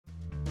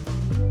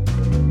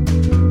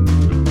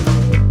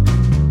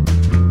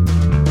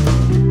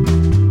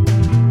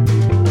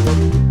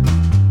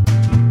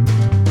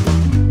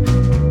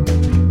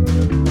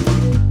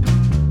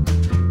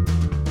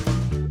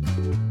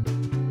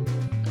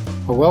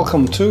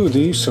welcome to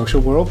the Social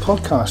World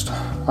Podcast.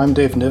 I'm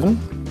Dave Niven,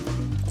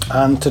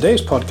 and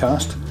today's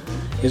podcast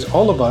is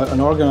all about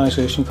an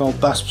organisation called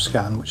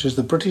BASPScan, which is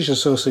the British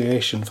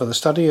Association for the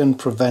Study and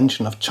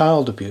Prevention of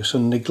Child Abuse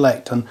and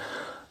Neglect, and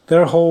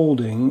they're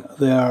holding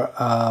their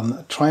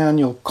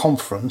triennial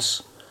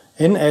conference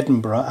in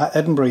Edinburgh, at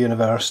Edinburgh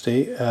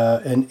University,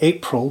 in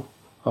April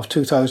of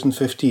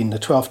 2015, the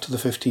 12th to the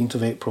 15th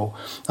of April,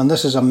 and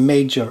this is a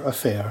major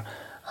affair.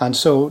 And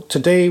so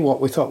today what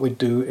we thought we'd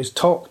do is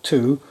talk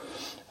to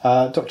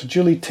Dr.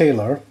 Julie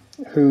Taylor,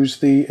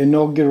 who's the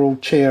inaugural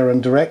chair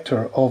and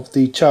director of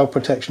the Child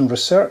Protection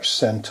Research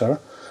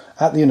Centre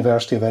at the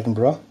University of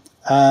Edinburgh.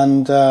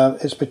 And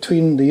it's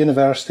between the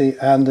university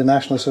and the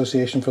National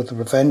Association for the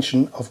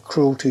Prevention of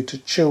Cruelty to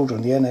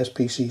Children, the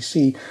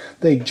NSPCC.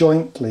 They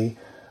jointly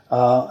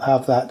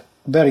have that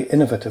very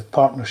innovative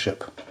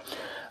partnership.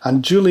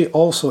 And Julie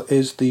also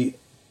is the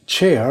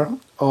chair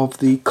of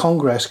the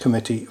Congress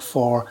Committee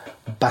for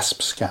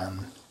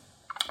BASPScan.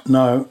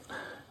 Now,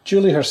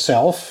 Julie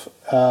herself,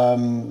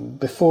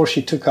 before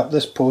she took up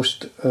this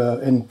post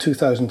in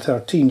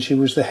 2013, she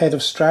was the head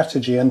of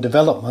strategy and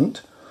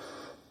development,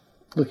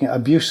 looking at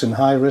abuse in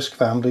high-risk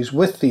families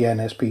with the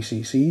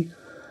NSPCC,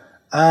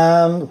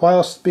 and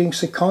whilst being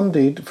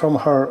seconded from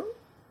her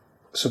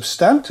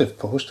substantive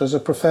post as a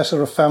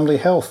professor of family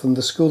health in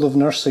the School of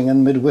Nursing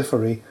and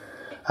Midwifery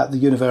at the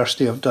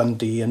University of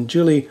Dundee. And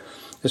Julie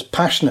is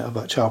passionate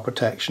about child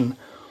protection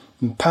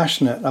and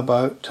passionate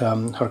about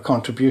her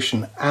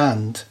contribution,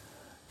 and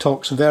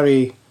talks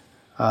very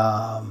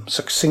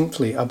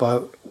succinctly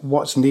about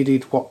what's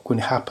needed, what can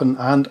happen,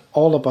 and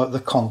all about the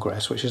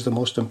Congress, which is the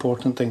most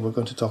important thing we're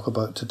going to talk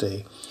about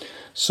today.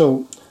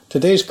 So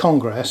today's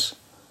Congress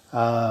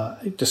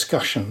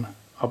discussion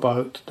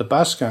about the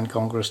BASPScan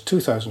Congress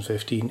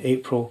 2015,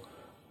 April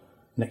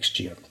next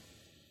year.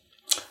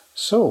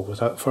 So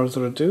without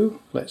further ado,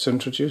 let's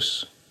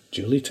introduce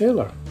Julie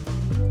Taylor.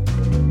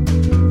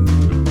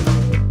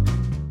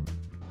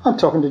 I'm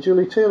talking to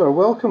Julie Taylor.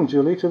 Welcome,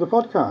 Julie, to the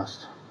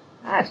podcast.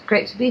 It's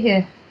great to be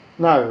here.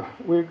 Now,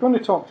 we're going to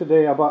talk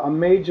today about a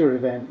major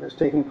event that's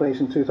taking place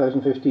in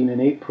 2015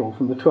 in April,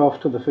 from the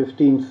 12th to the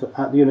 15th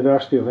at the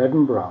University of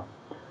Edinburgh.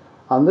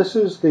 And this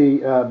is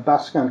the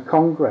BASPScan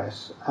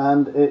Congress,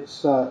 and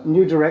it's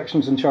new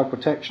directions in child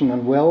protection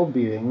and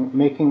well-being,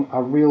 making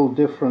a real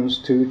difference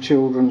to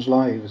children's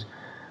lives.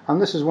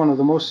 And this is one of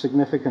the most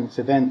significant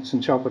events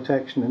in child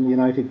protection in the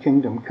United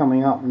Kingdom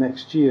coming up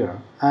next year.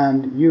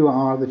 And you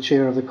are the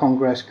chair of the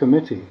Congress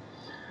Committee.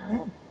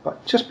 Yeah.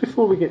 But just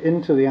before we get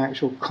into the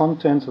actual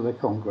content of the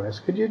Congress,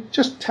 could you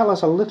just tell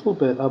us a little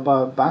bit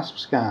about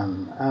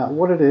BASPScan,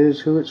 what it is,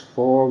 who it's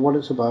for, what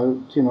it's about,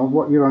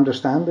 what your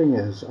understanding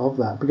is of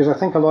that? Because I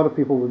think a lot of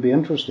people would be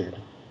interested.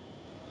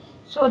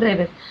 Sure,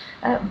 David.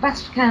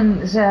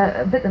 BASPScan is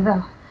a bit of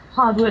a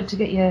hard word to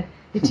get your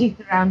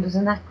teeth around as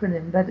an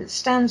acronym, but it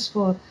stands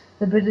for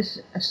the British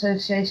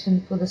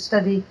Association for the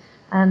Study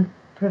and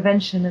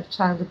Prevention of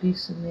Child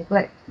Abuse and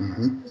Neglect.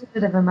 Mm-hmm. It's a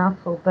bit of a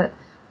mouthful, but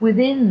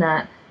within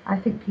that, I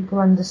think people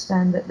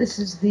understand that this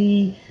is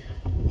the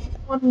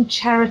one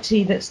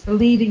charity that's the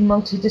leading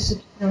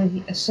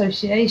multidisciplinary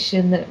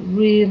association that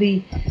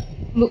really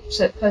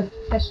looks at both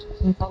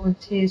professionals and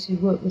volunteers who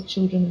work with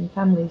children and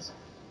families.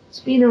 It's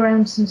been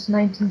around since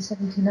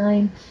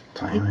 1979.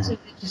 It's a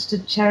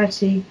registered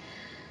charity,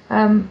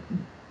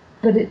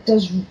 but it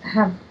does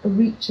have a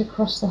reach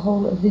across the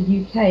whole of the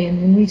UK,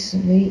 and then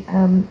recently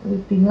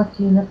we've been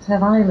lucky enough to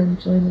have Ireland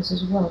join us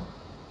as well.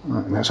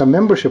 Right, and that's a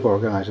membership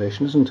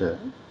organisation, isn't it?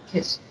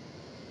 Yes.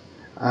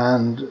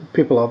 And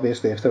people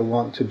obviously, if they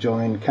want to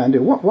join, can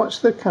do. What's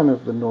the kind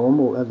of the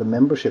normal, the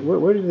membership?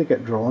 Where do they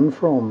get drawn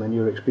from in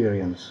your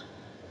experience?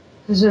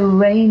 There's a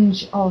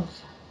range of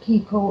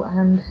people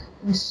and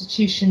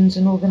institutions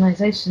and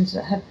organisations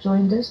that have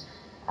joined us.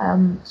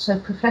 So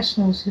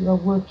professionals who are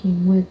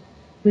working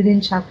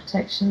within child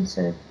protection,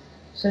 so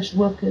social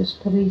workers,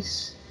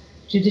 police,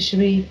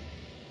 judiciary,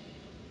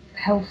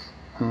 health,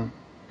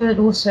 but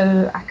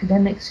also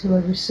academics who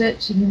are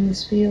researching in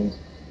this field.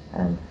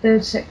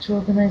 Third sector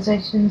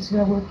organisations who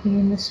are working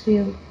in this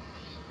field,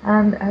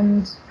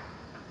 and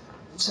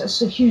so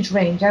it's a huge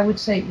range. I would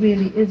say it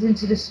really is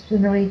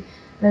interdisciplinary,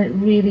 and it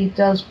really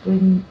does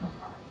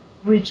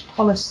bridge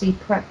policy,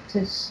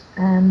 practice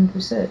and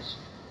research.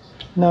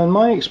 Now, in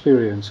my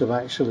experience of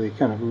actually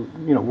kind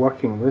of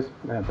working with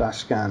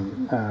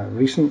BASPScan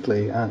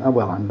recently,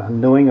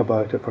 and knowing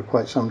about it for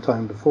quite some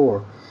time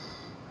before,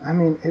 I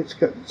mean, it's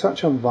got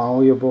such a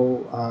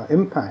valuable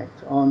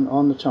impact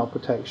on the child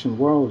protection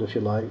world, if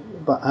you like,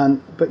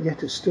 but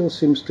yet it still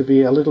seems to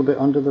be a little bit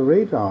under the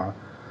radar.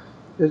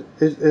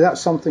 Is that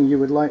something you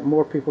would like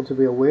more people to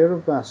be aware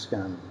of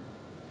BASPScan?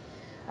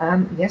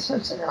 Yes,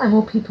 I'd certainly like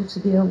more people to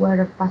be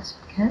aware of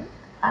BASPScan.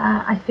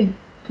 I think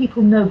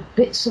people know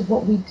bits of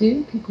what we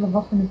do. People have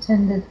often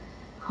attended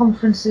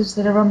conferences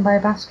that are run by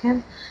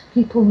BASPScan.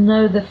 People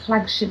know the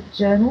flagship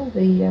journal,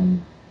 the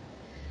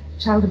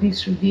Child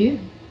Abuse Review.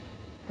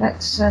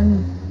 That's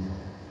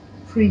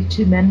free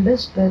to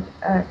members, but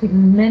I think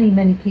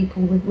many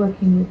people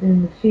working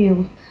within the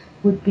field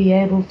would be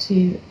able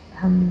to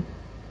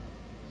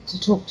to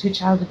talk to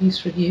Child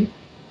Abuse Review.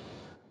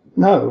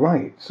 No,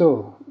 right.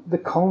 So the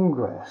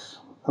Congress.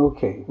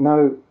 Okay.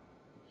 Now, do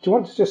you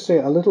want to just say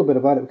a little bit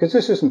about it? Because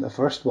this isn't the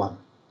first one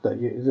that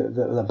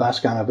the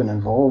BASCAN have been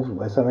involved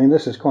with. I mean,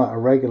 this is quite a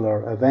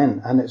regular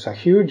event, and it's a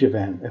huge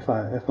event, if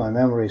my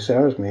memory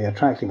serves me,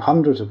 attracting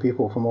hundreds of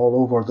people from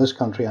all over this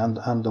country and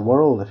the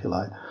world, if you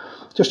like.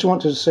 Just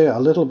wanted to say a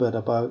little bit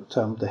about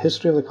the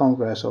history of the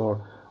Congress,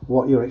 or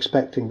what you're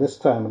expecting this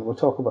time, and we'll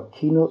talk about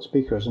keynote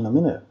speakers in a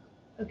minute.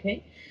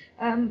 Okay.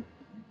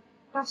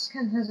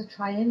 BASCAN has a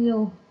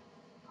triennial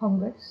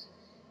Congress.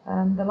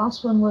 The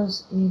last one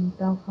was in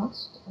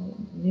Belfast,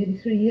 nearly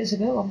 3 years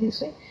ago,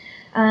 obviously,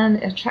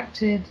 and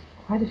attracted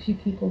quite a few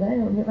people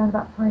there, around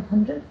about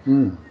 500.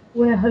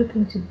 We're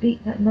hoping to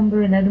beat that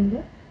number in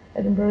Edinburgh.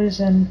 Edinburgh is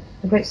a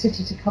great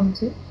city to come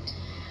to.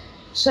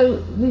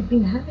 So we've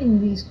been having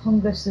these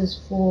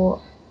congresses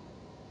for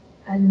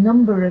a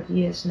number of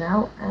years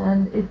now,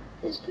 and it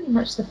is pretty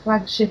much the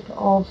flagship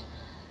of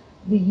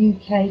the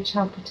UK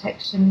child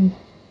protection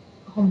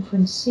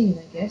conference scene,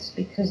 I guess,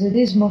 because it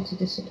is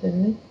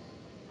multidisciplinary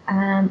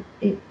and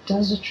it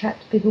does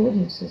attract big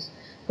audiences.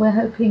 We're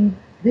hoping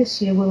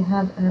this year we'll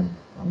have,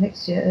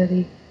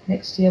 early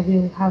next year,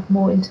 we'll have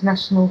more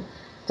international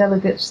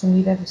delegates than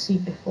we've ever seen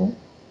before.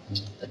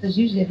 But there's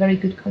usually a very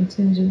good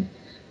contingent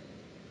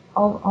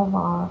of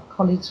our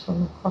colleagues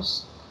from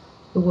across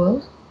the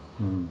world.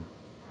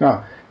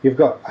 Now, you've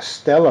got a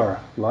stellar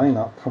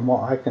lineup from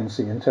what I can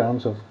see in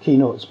terms of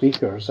keynote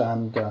speakers,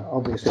 and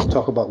obviously we'll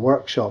talk about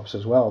workshops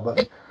as well.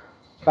 But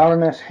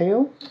Baroness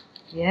Hale?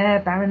 Yeah,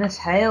 Baroness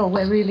Hale.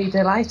 We're really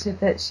delighted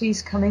that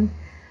she's coming.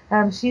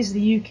 She's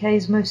the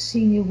UK's most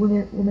senior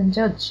woman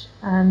judge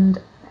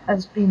and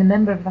has been a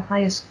member of the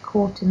highest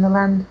court in the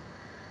land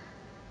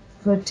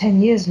for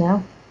 10 years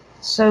now.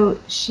 So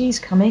she's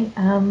coming.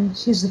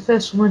 She's the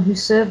first woman who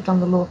served on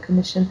the Law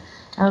Commission,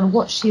 and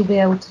what she'll be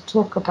able to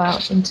talk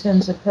about in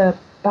terms of her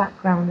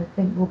background, I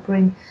think, will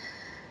bring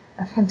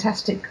a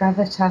fantastic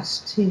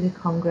gravitas to the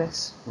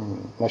Congress.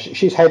 Now,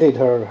 she's headed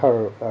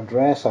her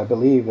address, I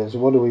believe, is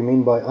what do we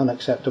mean by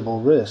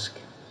unacceptable risk?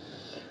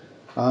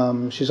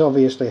 She's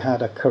obviously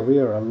had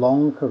a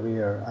long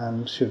career,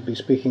 and should be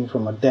speaking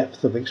from a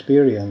depth of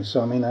experience.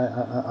 So, I mean,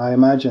 I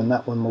imagine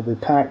that one will be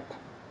packed.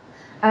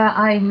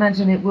 I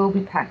imagine it will be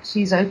packed.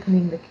 She's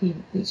opening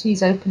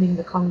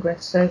the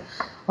Congress, so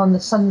on the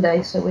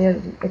Sunday. So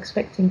we're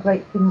expecting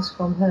great things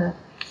from her.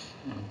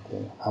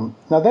 Okay.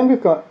 Now then,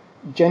 we've got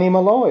Jenny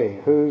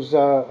Malloy, who's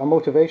a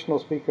motivational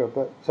speaker,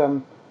 but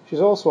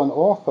she's also an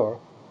author.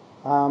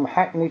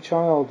 Hackney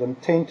Child and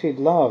Tainted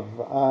Love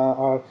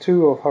are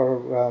two of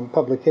her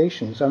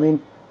publications. I mean,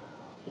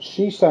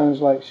 she sounds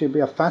like she'd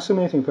be a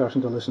fascinating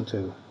person to listen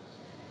to.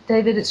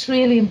 David, it's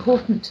really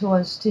important to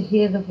us to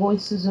hear the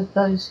voices of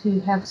those who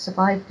have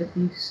survived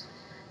abuse,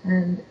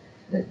 and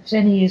that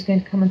Jenny is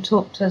going to come and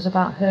talk to us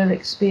about her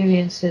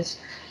experiences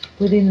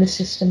within the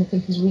system, I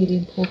think is really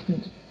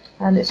important.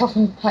 And it's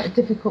often quite a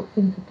difficult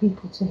thing for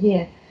people to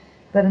hear,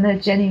 but I know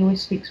Jenny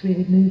always speaks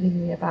really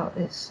movingly about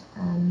this,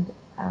 and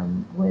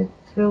we're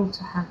thrilled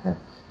to have her.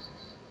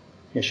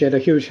 Yeah, she had a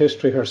huge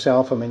history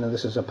herself. I mean,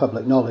 this is a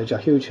public knowledge, a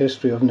huge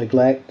history of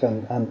neglect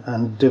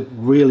and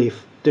really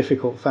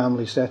difficult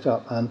family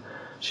setup, and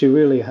she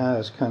really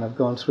has kind of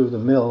gone through the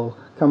mill,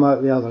 come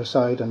out the other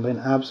side, and been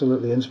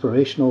absolutely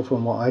inspirational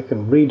from what I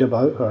can read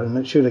about her, and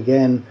it should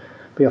again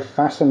be a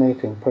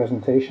fascinating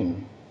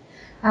presentation.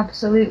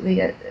 Absolutely.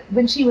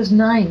 When she was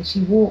 9,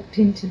 she walked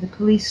into the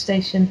police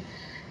station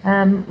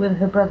with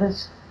her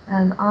brothers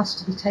and asked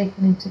to be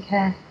taken into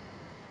care.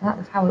 That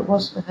was how it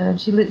was for her,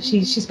 and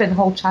she spent her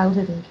whole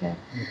childhood in care.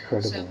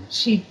 Incredible. So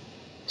she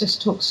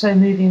just talks so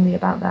movingly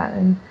about that,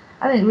 and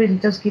I think it really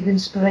does give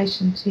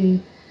inspiration to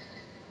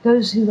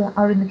those who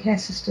are in the care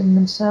system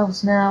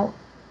themselves now,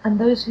 and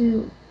those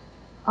who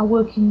are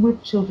working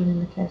with children in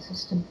the care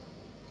system.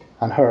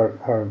 And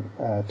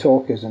her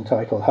talk is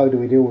entitled, How Do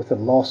We Deal with the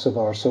Loss of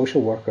Our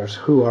Social Workers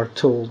Who Are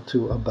Told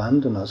to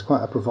Abandon Us?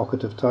 Quite a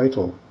provocative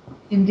title.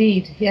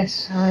 Indeed,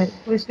 yes.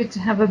 Always good to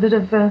have a bit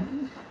of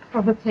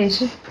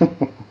provocation.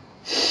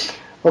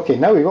 Okay,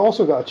 now we've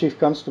also got a Chief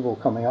Constable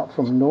coming up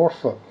from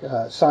Norfolk,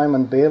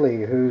 Simon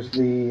Bailey, who's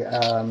the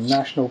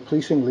National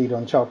Policing Lead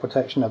on Child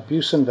Protection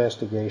Abuse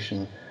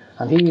Investigation,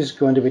 and he's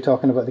going to be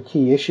talking about the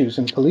key issues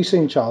in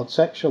policing child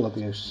sexual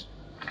abuse.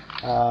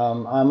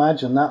 I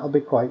imagine that'll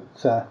be quite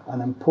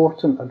an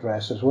important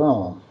address as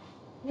well.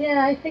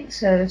 Yeah, I think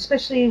so,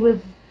 especially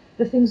with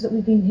the things that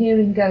we've been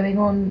hearing going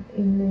on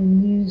in the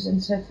news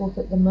and so forth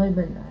at the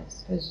moment. I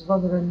suppose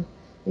Rotherham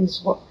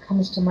is what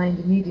comes to mind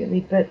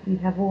immediately, but we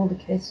have all the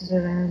cases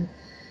around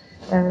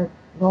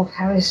Rolf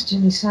Harris,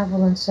 Jimmy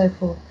Savile and so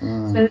forth.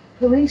 So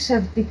police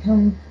have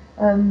become,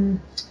 there's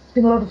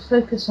been a lot of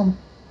focus on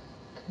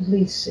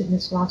police in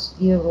this last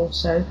year or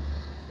so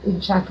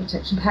in child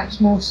protection, perhaps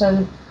more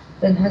so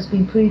than has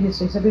been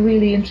previously. So it'll be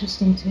really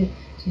interesting to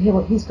hear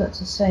what he's got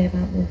to say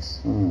about this.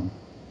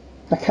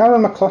 Now,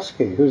 Karen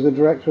McCluskey, who's the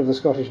director of the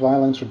Scottish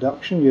Violence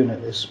Reduction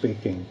Unit, is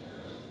speaking.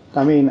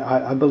 I mean,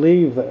 I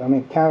believe that, I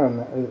mean, Karen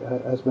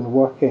has been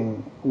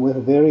working with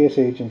various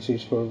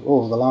agencies for,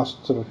 the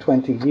last sort of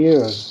 20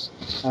 years.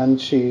 And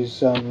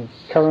she's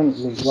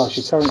currently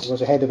was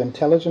the head of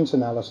intelligence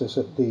analysis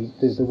at the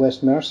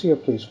West Mercia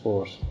Police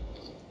Force.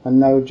 And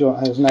now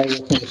is now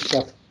working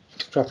with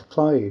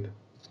Strathclyde.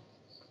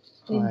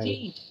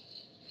 Indeed.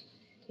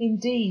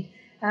 Indeed.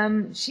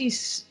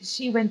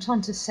 She went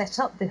on to set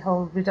up the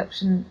whole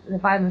the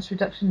violence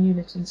reduction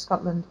unit in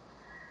Scotland,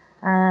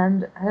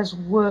 and has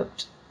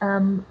worked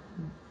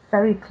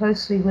very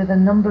closely with a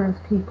number of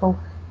people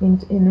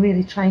in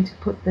really trying to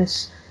put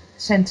this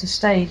centre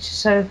stage.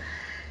 So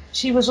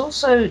she was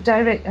also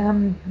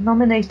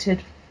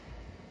nominated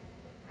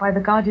by the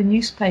Guardian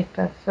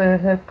newspaper for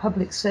her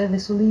Public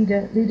Service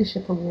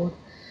Leadership Award.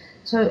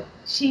 So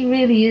she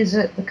really is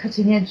at the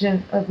cutting edge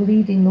of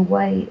leading the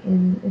way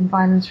in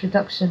violence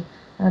reduction.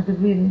 It'd be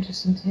really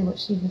interesting to hear what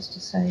she has to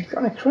say. You've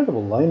got an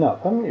incredible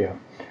lineup, haven't you?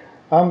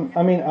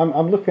 I mean,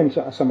 I'm looking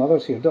at some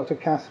others here. Dr.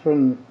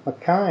 Catherine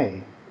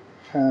Mackay,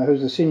 who's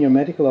the Senior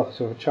Medical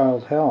Officer for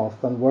Child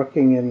Health and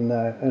working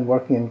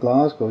in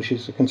Glasgow.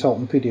 She's a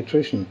consultant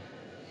paediatrician.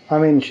 I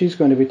mean, she's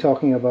going to be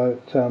talking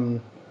about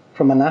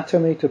from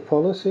anatomy to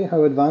policy,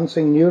 how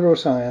advancing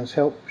neuroscience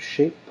helps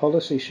shape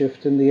policy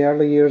shift in the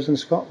early years in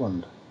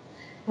Scotland.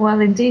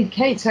 Well, indeed,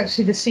 Kate's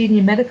actually the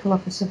Senior Medical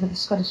Officer for the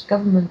Scottish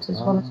Government, as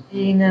well as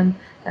being a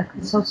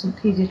consultant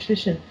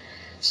paediatrician.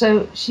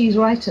 So she's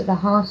right at the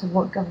heart of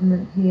what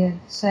government here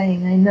is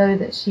saying. I know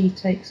that she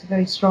takes a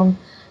very strong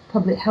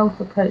public health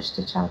approach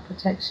to child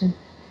protection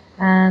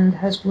and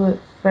has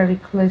worked very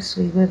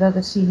closely with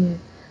other senior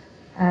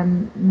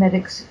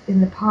medics in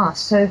the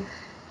past. So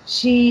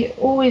she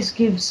always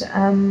gives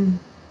a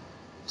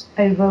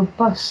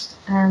robust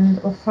and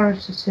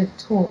authoritative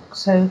talk.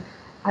 So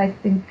I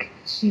think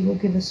she will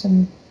give us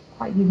some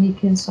quite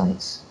unique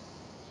insights.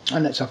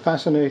 And it's a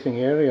fascinating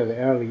area, the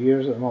early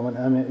years at the moment.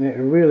 I mean, it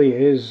really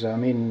is. I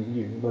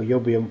mean, you'll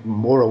be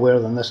more aware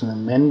than this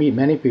than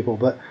many people,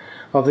 but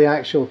of the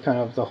actual kind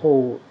of the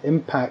whole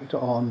impact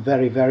on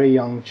very, very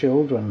young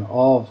children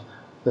of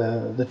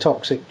the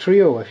toxic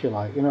trio, if you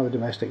like, the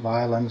domestic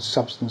violence,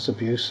 substance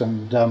abuse,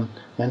 and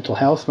mental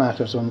health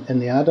matters in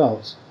the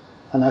adults.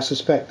 And I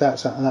suspect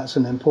that's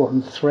an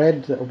important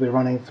thread that will be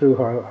running through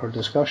her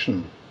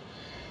discussion.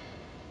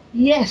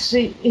 Yes,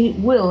 it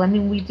will. I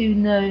mean, we do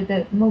know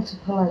that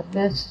multiple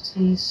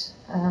adversities,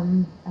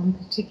 and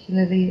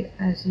particularly,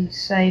 as you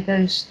say,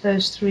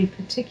 those three,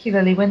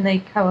 particularly when they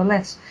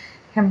coalesce,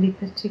 can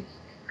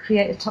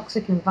create a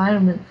toxic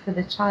environment for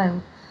the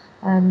child,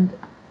 and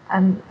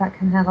that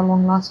can have a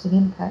long-lasting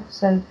impact.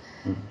 So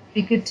it'd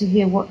be good to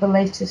hear what the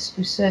latest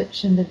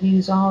research and the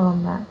views are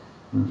on that.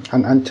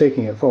 And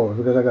taking it forward,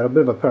 because I got a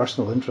bit of a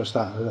personal interest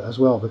in that as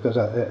well, because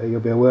you'll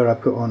be aware I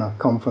put on a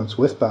conference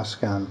with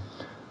BASCAN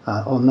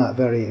on that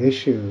very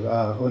issue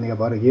only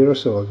about a year or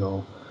so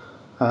ago.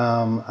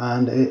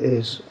 And it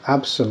is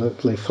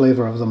absolutely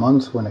flavour of the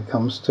month when it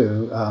comes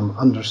to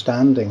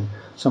understanding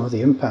some of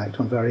the impact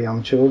on very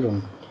young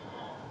children.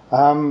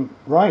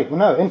 Right, well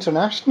now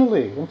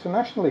internationally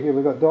here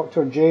we've got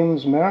Dr.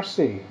 James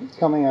Mercy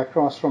coming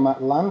across from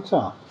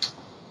Atlanta.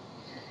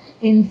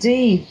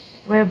 Indeed,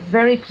 we're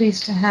very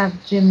pleased to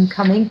have Jim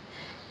coming.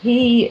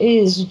 He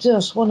is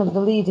just one of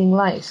the leading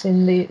lights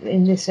in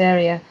this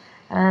area.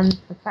 And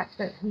the fact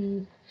that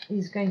he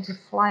is going to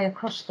fly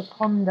across the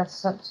pond as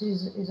such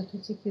is a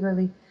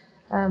particularly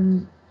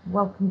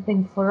welcome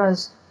thing for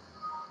us.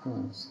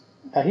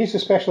 He's the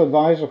Special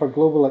Advisor for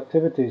Global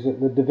Activities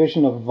at the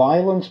Division of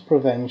Violence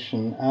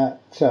Prevention at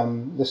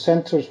the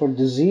Centers for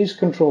Disease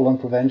Control and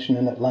Prevention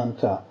in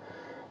Atlanta.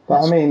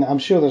 But I mean, I'm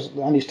sure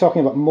and he's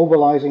talking about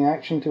mobilising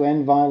action to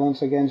end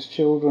violence against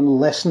children,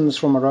 lessons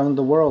from around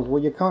the world.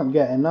 Well, you can't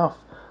get enough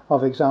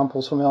of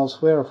examples from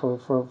elsewhere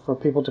for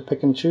people to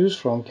pick and choose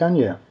from, can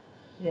you?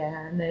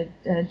 Yeah, no,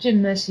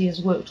 Jim Mercy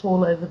has worked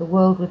all over the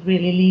world with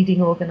really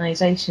leading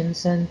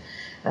organisations, and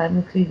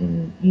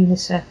including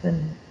UNICEF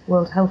and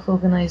World Health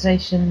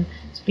Organization.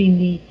 He's been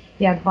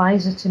the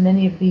advisor to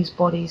many of these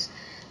bodies.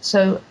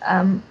 So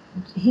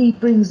he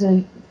brings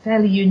a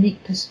fairly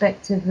unique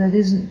perspective that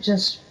isn't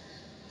just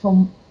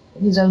from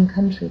his own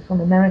country, from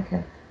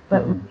America,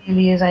 but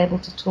really is able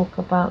to talk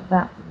about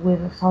that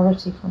with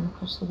authority from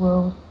across the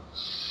world.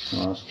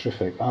 Oh, that's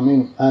terrific. I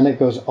mean, and it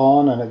goes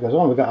on and it goes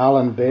on. We've got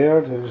Alan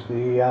Baird, who's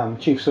the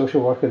Chief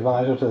Social Work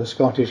Advisor to the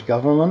Scottish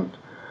Government.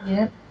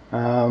 Yeah.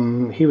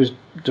 He was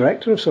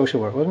Director of Social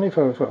Work, wasn't he,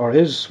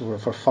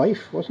 for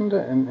Fife, wasn't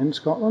it, in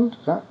Scotland?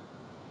 Is that?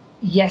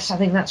 Yes, I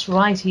think that's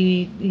right.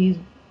 He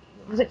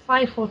was it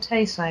Fife or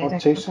Tayside? Or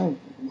Tayside?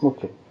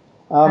 Okay.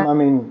 I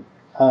mean,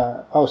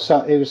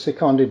 so he was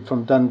seconded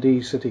from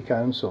Dundee City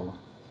Council.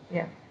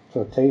 Yeah.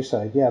 For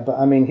Tayside, yeah. But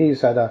I mean,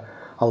 he's had a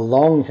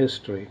long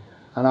history.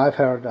 And I've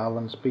heard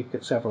Alan speak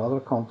at several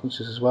other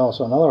conferences as well,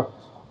 so another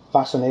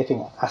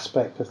fascinating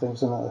aspect of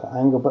things in that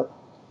angle. But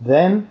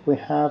then we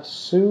have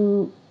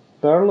Sue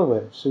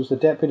Berlowitz, who's the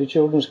Deputy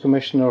Children's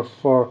Commissioner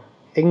for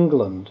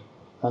England.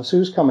 And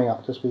Sue's coming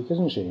up to speak,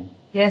 isn't she?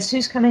 Yes,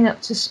 Sue's coming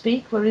up to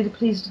speak. We're really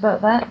pleased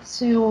about that.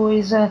 Sue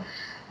always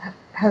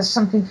has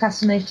something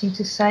fascinating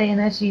to say. And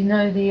as you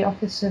know, the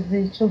Office of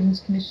the Children's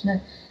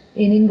Commissioner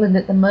in England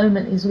at the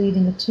moment is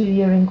leading a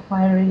 2-year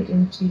inquiry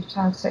into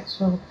child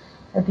sexual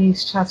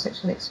abuse, child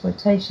sexual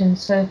exploitation.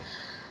 So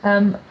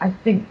I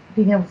think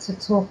being able to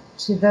talk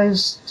to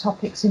those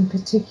topics in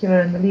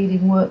particular and the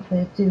leading work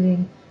they're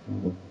doing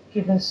will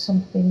give us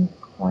something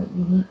quite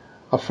unique.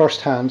 A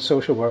first-hand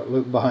social work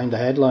look behind the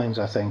headlines,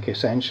 I think,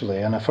 essentially,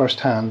 and a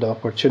first-hand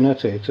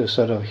opportunity to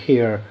sort of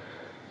hear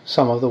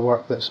some of the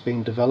work that's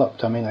being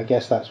developed. I mean, I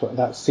guess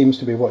that seems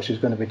to be what she's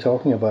going to be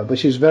talking about. But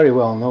she's very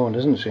well known,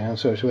 isn't she? And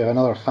so we have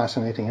another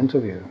fascinating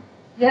interview.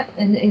 Yeah,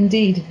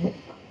 indeed.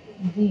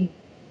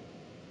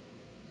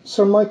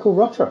 Sir Michael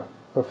Rutter,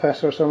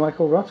 Professor Sir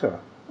Michael Rutter,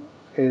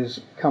 is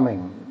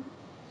coming.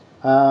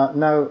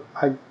 Now,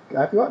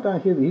 I've got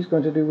down here that he's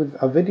going to do with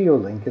a video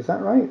link. Is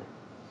that right?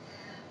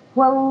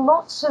 Well,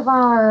 lots of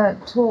our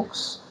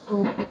talks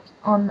will be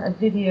on a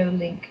video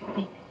link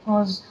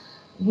because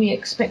we're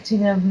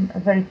expecting a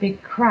very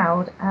big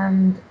crowd,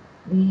 and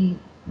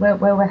where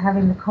we're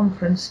having the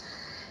conference,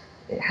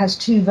 it has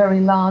 2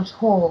 very large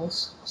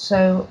halls.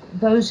 So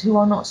those who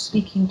are not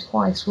speaking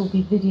twice will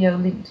be video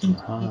linked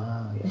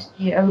into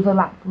the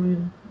overlap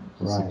room.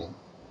 Right.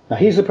 Now,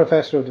 he's the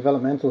Professor of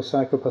Developmental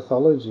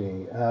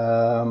Psychopathology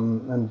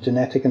and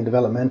Genetic and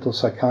Developmental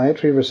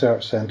Psychiatry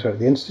Research Centre at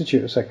the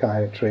Institute of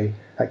Psychiatry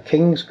at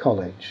King's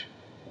College.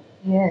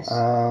 Yes.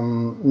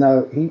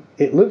 Now,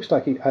 it looks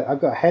like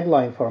I've got a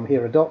headline for him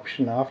here: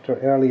 Adoption After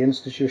Early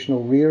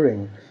Institutional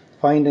Rearing,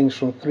 Findings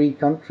from 3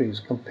 Countries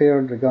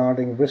Compared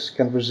Regarding Risk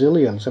and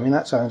Resilience. I mean,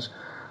 that sounds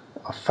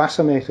a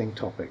fascinating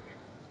topic.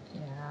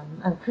 Yeah,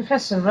 and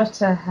Professor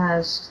Rutter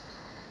has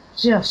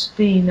just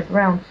been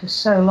around for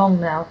so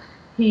long now.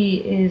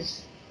 He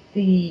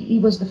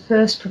was the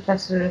first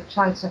professor of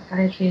child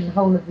psychiatry in the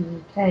whole of the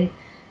UK,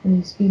 and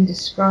he's been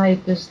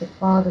described as the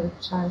father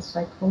of child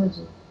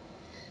psychology.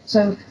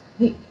 So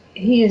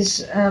he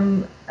is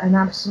an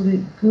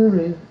absolute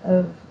guru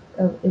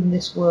in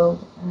this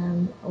world,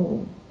 and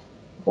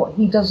what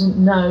he doesn't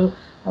know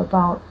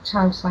about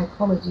child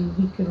psychology,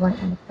 he could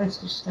write on a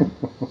postage stamp.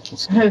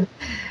 So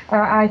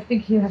I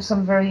think he'll have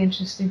some very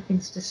interesting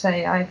things to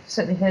say. I've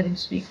certainly heard him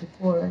speak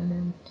before,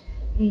 and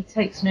he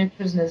takes no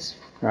prisoners.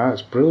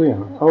 That's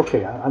brilliant.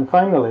 Okay, and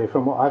finally,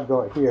 from what I've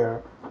got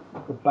here,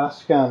 the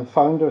BASCAN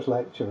Founders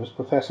Lecture is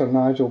Professor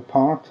Nigel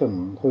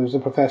Parton, who's a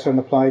Professor in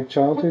Applied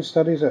Childhood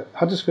Studies at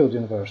Huddersfield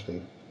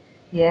University.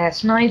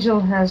 Yes,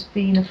 Nigel has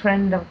been a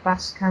friend of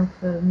BASCAN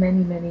for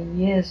many, many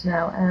years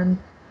now, and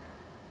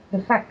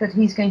the fact that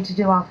he's going to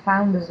do our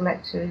Founders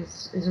Lecture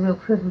is a real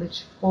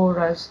privilege for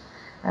us.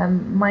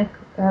 Nigel.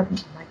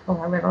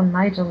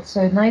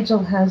 So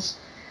Nigel has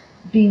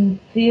been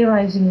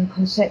theorising and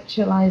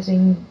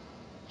conceptualising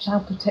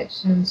child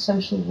protection and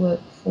social work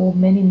for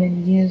many,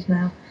 many years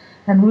now,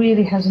 and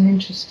really has an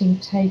interesting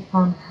take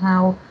on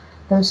how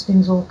those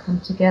things all come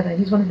together.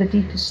 He's one of the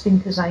deepest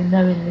thinkers I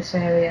know in this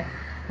area,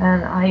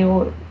 and I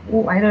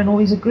don't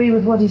always agree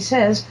with what he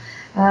says,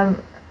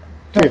 but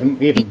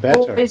even better.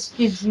 He always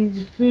gives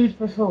you food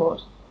for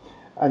thought.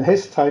 And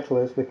his title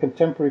is The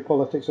Contemporary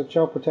Politics of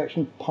Child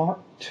Protection, Part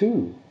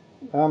 2.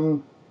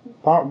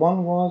 Part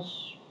 1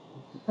 was...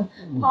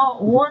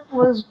 Part 1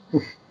 was...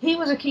 He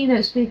was a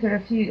keynote speaker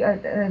a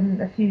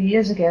few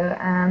years ago,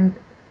 and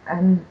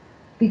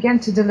began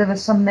to deliver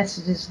some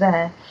messages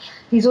there.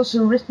 He's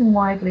also written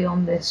widely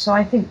on this, so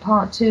I think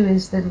Part 2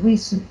 is the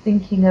recent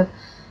thinking of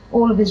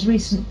all of his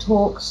recent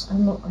talks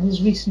and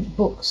his recent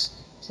books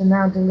to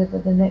now deliver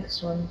the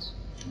next ones.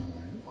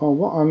 Well,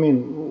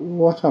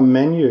 what a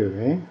menu,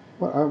 eh?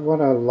 What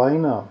a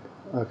lineup!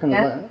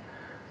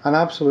 An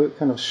absolute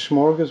kind of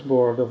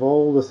smorgasbord of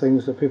all the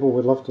things that people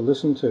would love to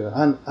listen to.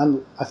 And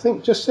I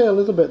think just say a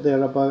little bit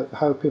there about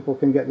how people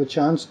can get the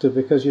chance to,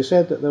 because you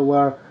said that there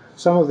were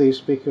some of these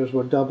speakers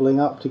were doubling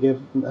up to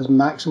give as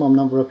maximum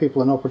number of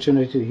people an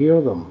opportunity to hear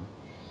them.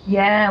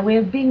 Yeah,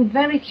 we're being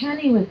very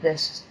canny with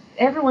this.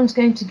 Everyone's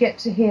going to get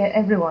to hear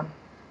everyone.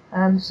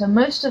 So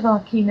most of our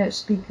keynote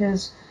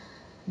speakers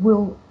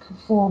will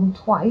perform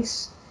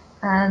twice,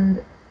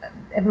 and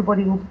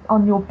everybody will,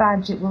 on your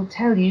badge, it will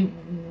tell you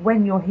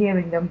when you're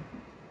hearing them,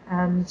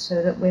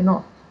 so that we're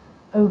not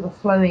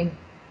overflowing,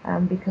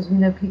 because we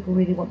know people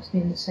really want to be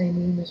in the same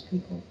room as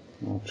people.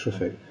 Oh,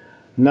 terrific.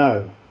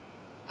 Now,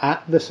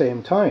 at the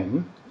same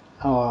time,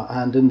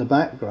 and in the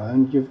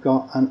background, you've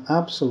got an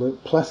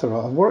absolute plethora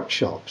of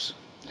workshops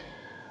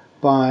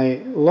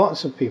by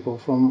lots of people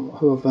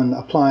who have been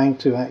applying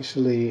to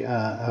actually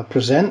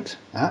present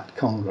at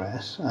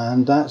Congress,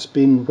 and that's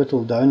been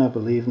whittled down, I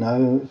believe,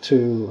 now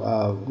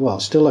to,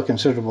 still a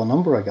considerable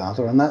number, I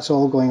gather, and that's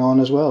all going on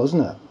as well, isn't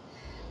it?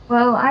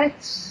 Well, I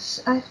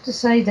have to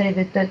say,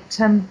 David, that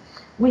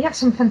we have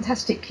some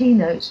fantastic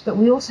keynotes, but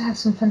we also have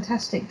some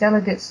fantastic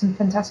delegates and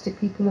fantastic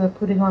people who are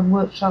putting on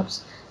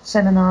workshops,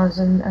 seminars,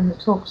 and the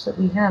talks that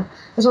we have,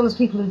 as well as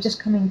people who are just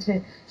coming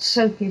to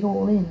soak it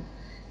all in.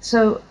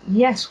 So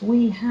yes,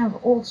 we have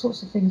all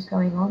sorts of things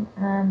going on,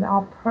 and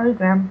our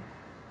program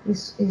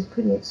is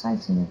pretty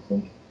exciting, I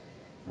think.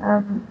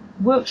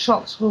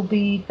 Workshops will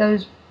be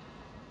those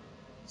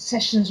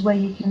sessions where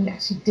you can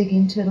actually dig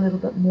into it a little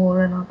bit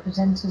more, and our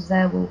presenters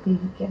there will be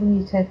getting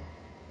you to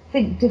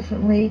think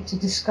differently, to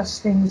discuss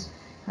things,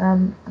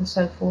 and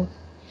so forth.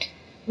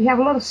 We have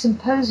a lot of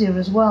symposia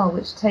as well,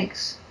 which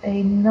takes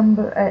a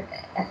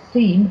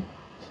theme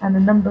and a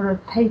number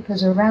of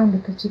papers around a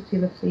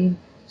particular theme,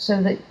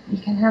 so that you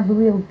can have the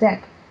real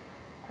depth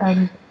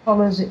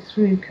follows it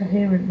through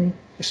coherently.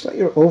 It's like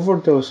you're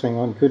overdosing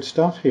on good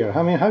stuff here.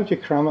 I mean, how do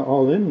you cram it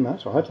all in?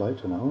 That's what I'd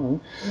like to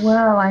know.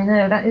 Well, I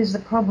know, that is the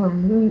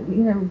problem.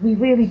 We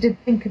really did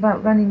think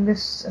about running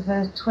this as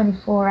a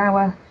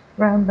 24-hour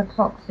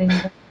round-the-clock thing,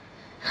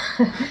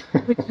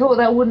 but we thought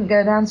that wouldn't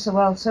go down so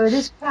well. So it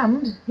is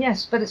crammed,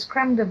 yes, but it's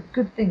crammed of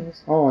good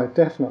things. Oh, it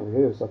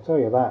definitely is, I'll tell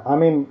you that. I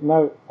mean,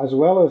 now, as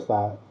well as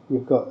that,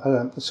 you've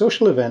got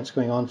social events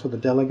going on for the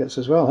delegates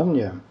as well, haven't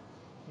you?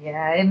 Yeah,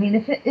 I mean,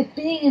 if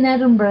being in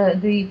Edinburgh,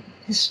 the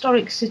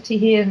historic city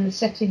here and the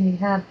setting we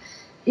have,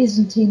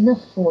 isn't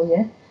enough for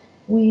you,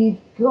 we've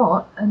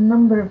got a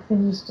number of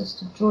things just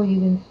to draw you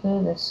in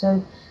further.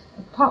 So,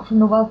 apart from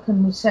the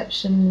welcome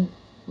reception,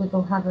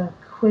 we'll have a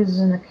quiz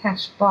and a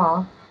cash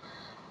bar.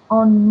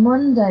 On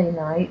Monday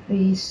night,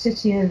 the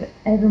City of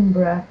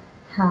Edinburgh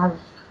have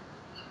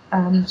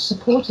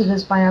supported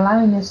us by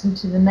allowing us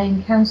into the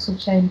main council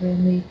chamber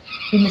in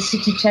the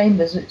city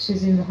chambers, which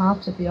is in the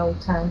heart of the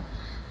old town,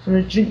 for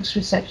a drinks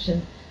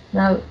reception.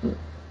 Now,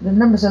 the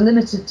numbers are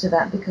limited to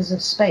that because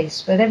of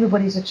space, but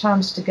everybody's a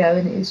chance to go,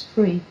 and it is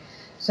free.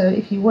 So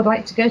if you would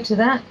like to go to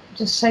that,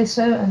 just say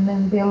so, and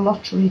then there'll be a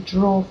lottery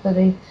draw for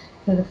the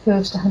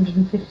first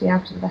 150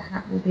 out of the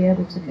hat will be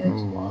able to go.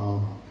 Oh,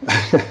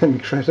 wow.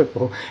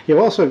 Incredible. You've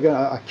also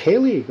got a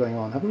Ceilidh going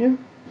on, haven't you?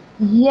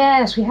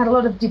 Yes, we had a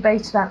lot of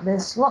debate about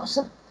this. Lots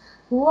and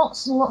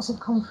lots of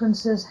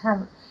conferences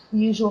have the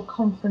usual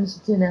conference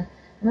dinner.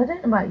 And I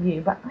don't know about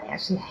you, but I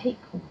actually hate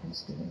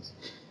conference dinners.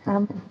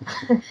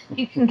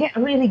 You can get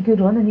a really good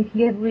one and you can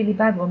get a really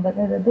bad one, but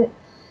they're a bit,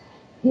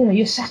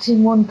 you're sat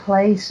in one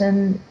place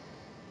and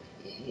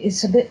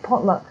it's a bit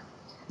potluck.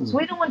 So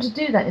we don't want to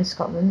do that in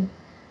Scotland,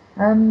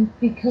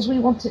 because we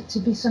want it to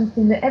be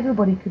something that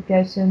everybody could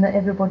go to and that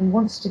everybody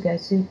wants to go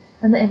to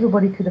and that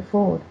everybody could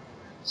afford.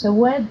 So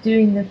we're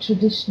doing the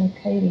traditional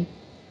Ceilidh.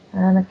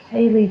 And a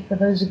Ceilidh, for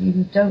those of you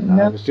who don't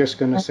know... I was just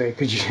going to say,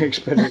 could you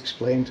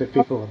explain to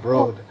people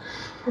abroad?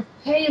 The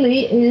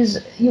Ceilidh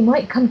is, you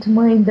might come to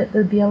mind that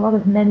there'd be a lot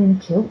of men in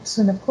kilts,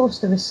 and of course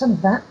there is some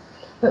of that,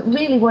 but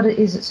really what it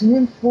is, it's an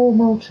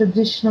informal,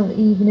 traditional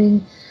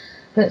evening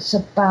that's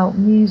about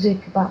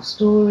music, about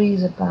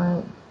stories,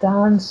 about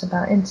dance,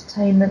 about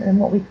entertainment, and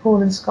what we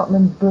call in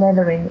Scotland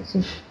blethering, which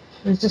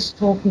is just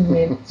talking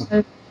really.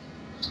 So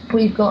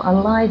we've got a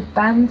live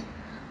band,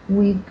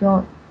 we've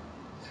got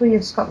 3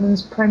 of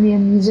Scotland's premier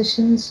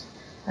musicians,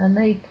 and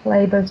they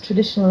play both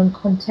traditional and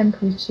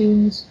contemporary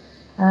tunes.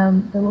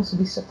 There'll also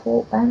be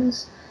support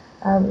bands,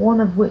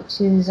 one of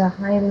which is a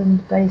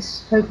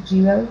Highland-based folk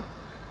duo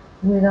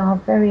with our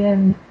very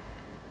own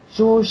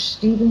George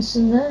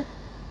Stevenson there.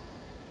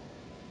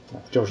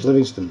 George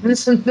Livingston.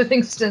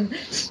 Livingston,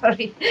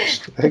 sorry.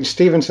 I think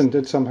Stevenson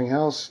did something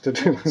else to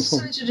do.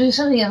 To do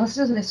something else,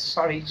 doesn't it?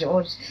 Sorry,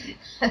 George.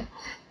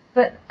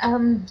 But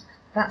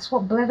that's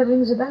what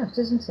blethering's about,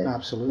 isn't it?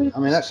 Absolutely. I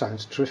mean, that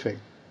sounds terrific.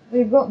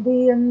 We've got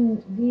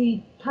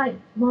the pipe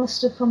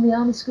master from the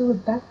Army School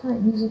of Bagpipe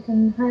Music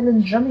and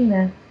Highland Drumming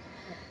there.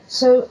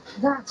 So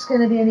that's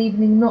going to be an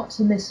evening not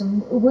to miss,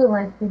 and will,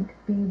 I think,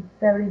 be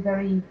very,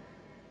 very,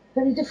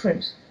 very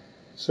different.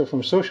 So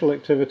from social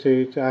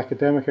activity to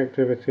academic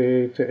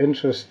activity to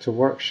interest to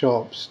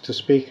workshops to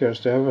speakers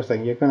to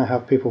everything, you're going to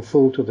have people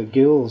full to the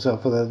gills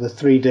for the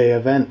 3-day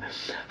event.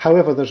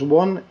 However, there's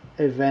one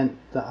event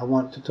that I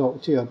want to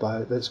talk to you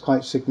about that's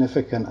quite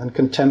significant and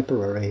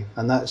contemporary,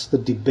 and that's the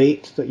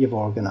debate that you've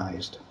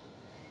organised.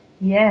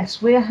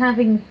 Yes, we're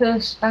having the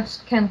first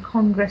BASTCAN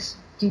Congress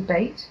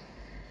debate.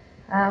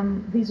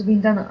 These have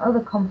been done at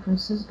other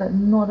conferences, but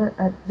not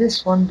at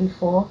this one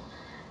before.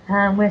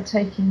 And we're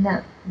taking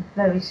that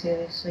very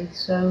seriously.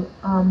 So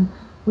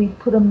we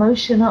put a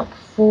motion up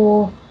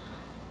for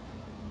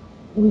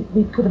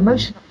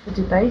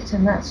debate,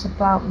 and that's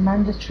about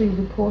mandatory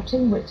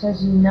reporting, which,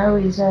 as you know,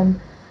 is a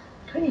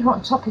pretty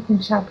hot topic in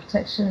child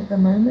protection at the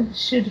moment.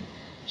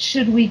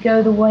 Should we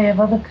go the way of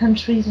other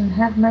countries and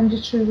have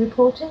mandatory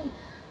reporting,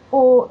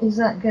 or is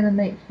that going to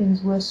make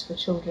things worse for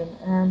children?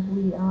 And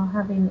we are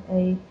having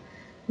a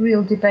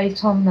real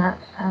debate on that.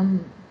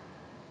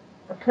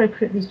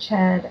 Appropriately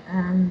chaired,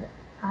 and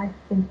I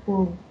think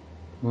will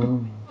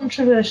be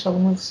controversial,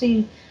 and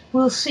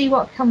we'll see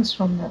what comes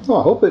from that.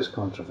 Well, I hope it's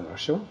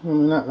controversial. I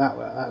mean,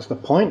 that's the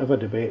point of a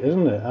debate,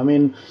 isn't it? I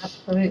mean,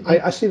 absolutely.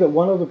 I see that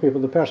one of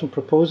the person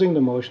proposing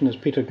the motion is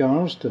Peter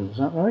Garston. Is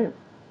that right?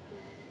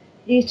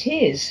 It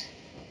is.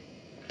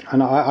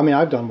 And I mean,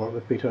 I've done work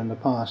with Peter in the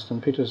past,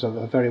 and Peter's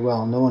very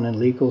well known in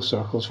legal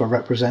circles for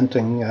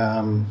representing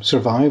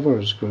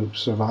survivors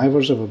groups,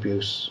 survivors of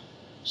abuse.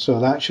 So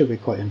that should be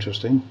quite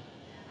interesting.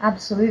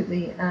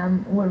 Absolutely.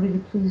 We're really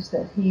pleased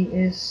that he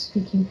is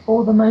speaking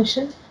for the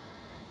motion.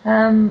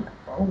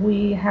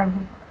 We have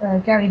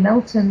Gary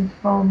Melton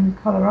from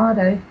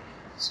Colorado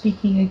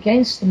speaking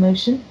against the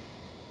motion.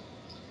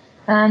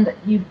 And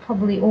you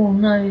probably all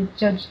know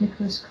Judge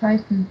Nicholas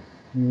Crichton.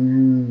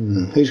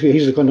 He's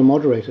going to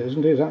moderate it,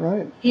 isn't he? Is that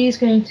right? He's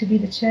going to be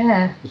the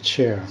chair. The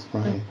chair,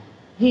 right.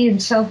 He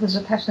himself is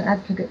a passionate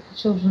advocate for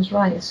children's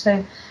rights,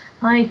 so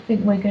I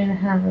think we're going to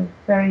have a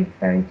very,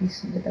 very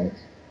decent debate.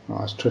 Oh,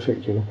 that's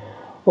terrific, Julie.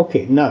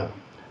 Okay, now,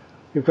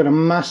 you've got a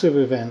massive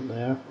event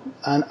there,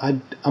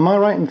 and am I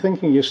right in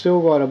thinking you've still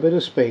got a bit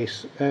of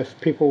space if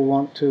people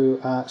want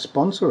to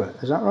sponsor it?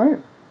 Is that right?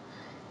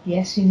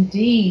 Yes,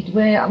 indeed.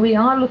 We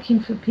are looking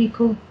for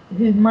people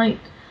who might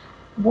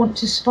want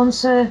to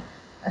sponsor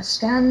a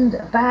stand,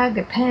 a bag,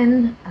 a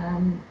pen,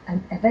 an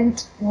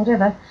event,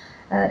 whatever.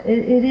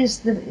 It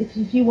is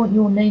if you want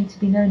your name to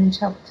be known in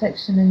child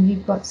protection, and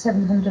you've got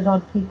 700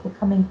 odd people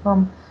coming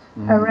from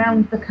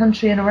around the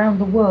country and around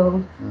the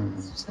world,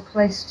 it's the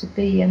place to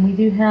be. And we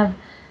do have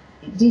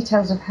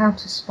details of how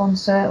to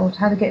sponsor or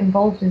how to get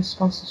involved in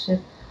sponsorship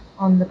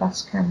on the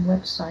BASCAN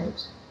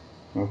website.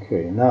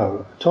 Okay,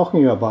 now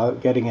talking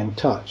about getting in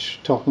touch,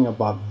 talking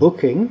about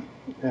booking,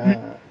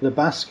 the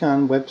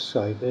BASCAN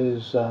website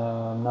is,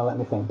 now let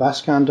me think,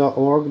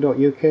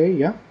 bascan.org.uk,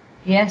 yeah?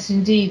 Yes,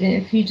 indeed.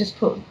 If you just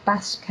put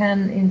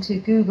BASCAN into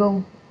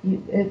Google,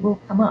 it will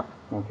come up.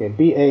 Okay,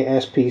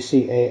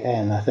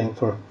 BASPCAN, I think,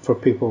 for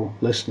people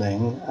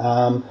listening.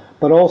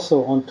 But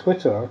also on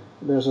Twitter,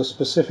 there's a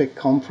specific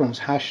conference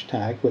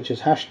hashtag, which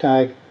is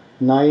hashtag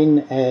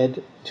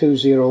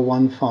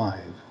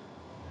 9ED2015.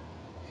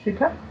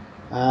 Super.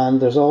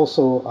 And there's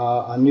also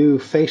a new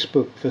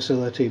Facebook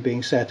facility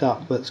being set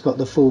up that's got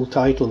the full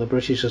title, the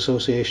British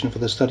Association for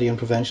the Study and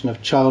Prevention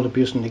of Child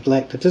Abuse and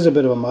Neglect. It is a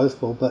bit of a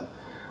mouthful, but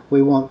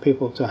we want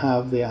people to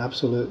have the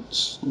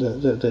absolute,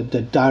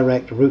 the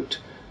direct route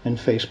in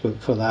Facebook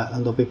for that,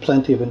 and there'll be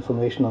plenty of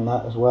information on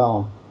that as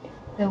well.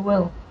 There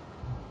will.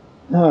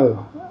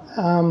 Now,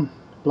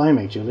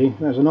 blimey, Julie,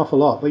 there's an awful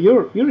lot. But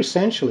you're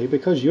essentially,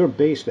 because you're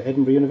based at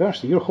Edinburgh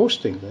University, you're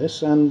hosting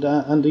this, and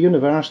the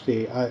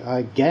university,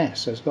 I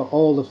guess, has got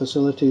all the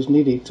facilities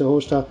needed to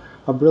host a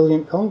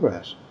brilliant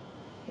congress.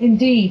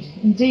 Indeed,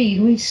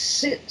 indeed. We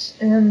sit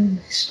in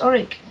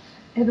historic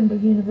Edinburgh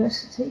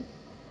University,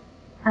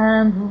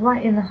 and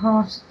right in the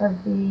heart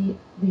of the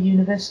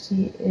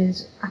university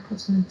is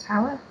Appleton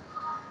Tower,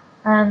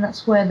 and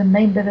that's where the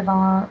main bit of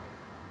our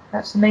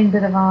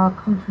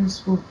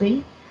conference will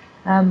be.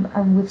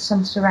 And with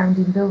some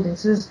surrounding buildings.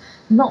 So there's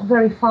not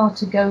very far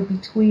to go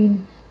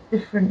between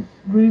different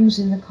rooms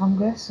in the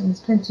Congress, and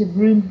there's plenty of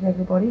room for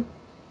everybody.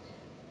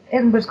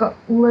 Edinburgh's got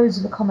loads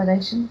of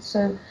accommodation,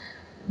 so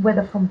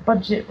whether from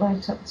budget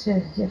right up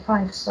to your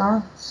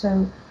 5-star,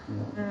 so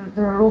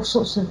there are all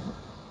sorts of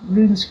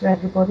rooms for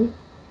everybody.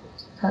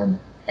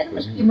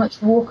 Edinburgh's pretty much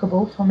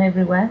walkable from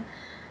everywhere,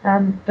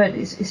 but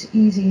it's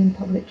easy in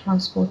public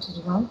transport as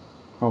well.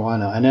 Oh, I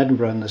know. And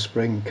Edinburgh in the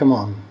spring, come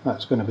on,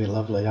 that's going to be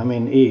lovely. I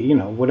mean,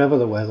 whatever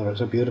the weather,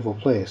 it's a beautiful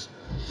place.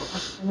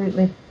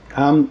 Absolutely.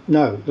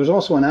 Now, there's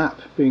also an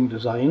app being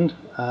designed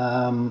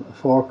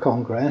for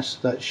Congress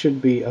that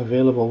should be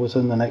available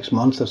within the next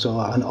month or so.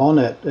 And on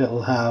it,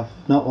 it'll have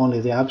not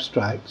only the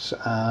abstracts,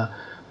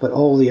 but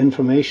all the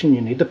information you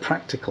need, the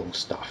practical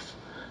stuff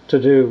to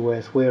do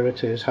with where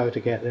it is, how to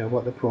get there,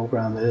 what the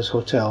program is,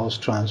 hotels,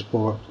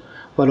 transport,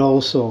 but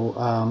also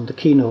the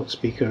keynote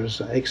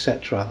speakers,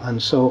 etc. And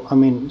so, I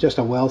mean, just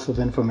a wealth of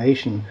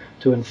information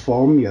to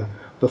inform you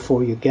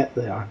before you get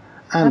there,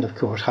 and of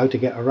course, how to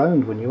get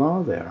around when you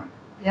are there.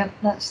 Yep,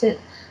 that's it.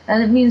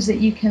 And it means that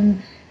you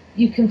can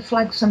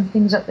flag some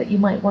things up that you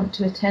might want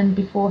to attend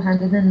beforehand,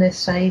 and then they're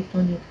saved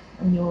on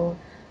your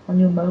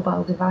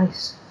mobile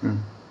device.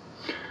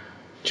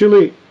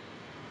 Julie,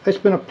 it's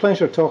been a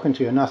pleasure talking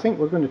to you, and I think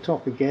we're going to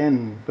talk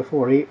again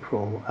before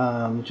April,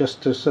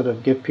 just to sort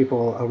of give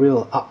people a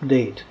real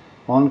update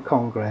on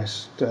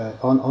Congress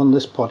on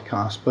this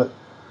podcast. But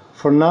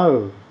for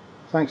now,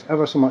 thanks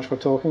ever so much for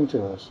talking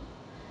to us.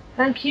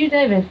 Thank you,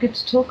 David. Good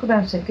to talk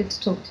about it. Good to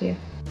talk to you.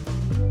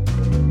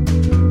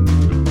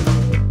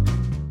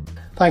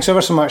 Thanks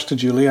ever so much to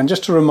Julie. And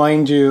just to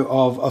remind you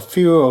of a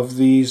few of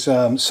these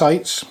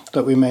sites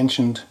that we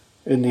mentioned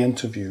in the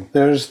interview.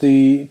 There's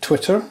the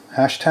Twitter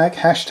hashtag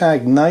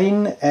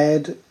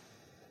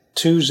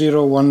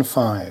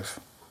 9ED2015.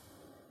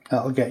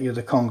 That'll get you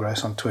the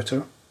Congress on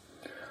Twitter.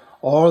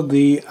 Or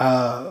the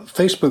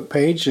Facebook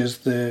page is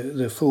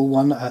the full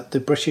one at the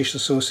British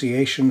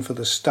Association for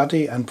the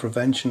Study and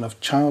Prevention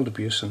of Child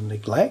Abuse and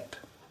Neglect.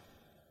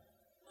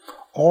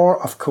 Or,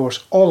 of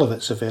course, all of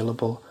it's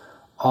available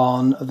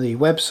on the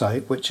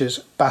website, which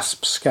is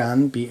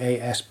baspscan,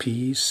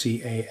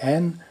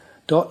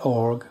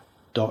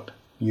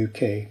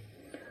 baspcan.org.uk.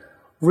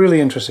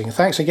 Really interesting.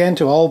 Thanks again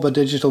to Alba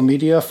Digital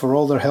Media for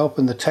all their help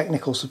in the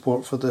technical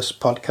support for this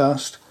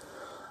podcast.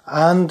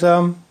 And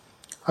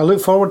I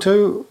look forward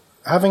to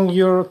having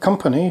your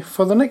company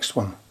for the next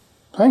one.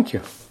 Thank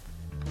you.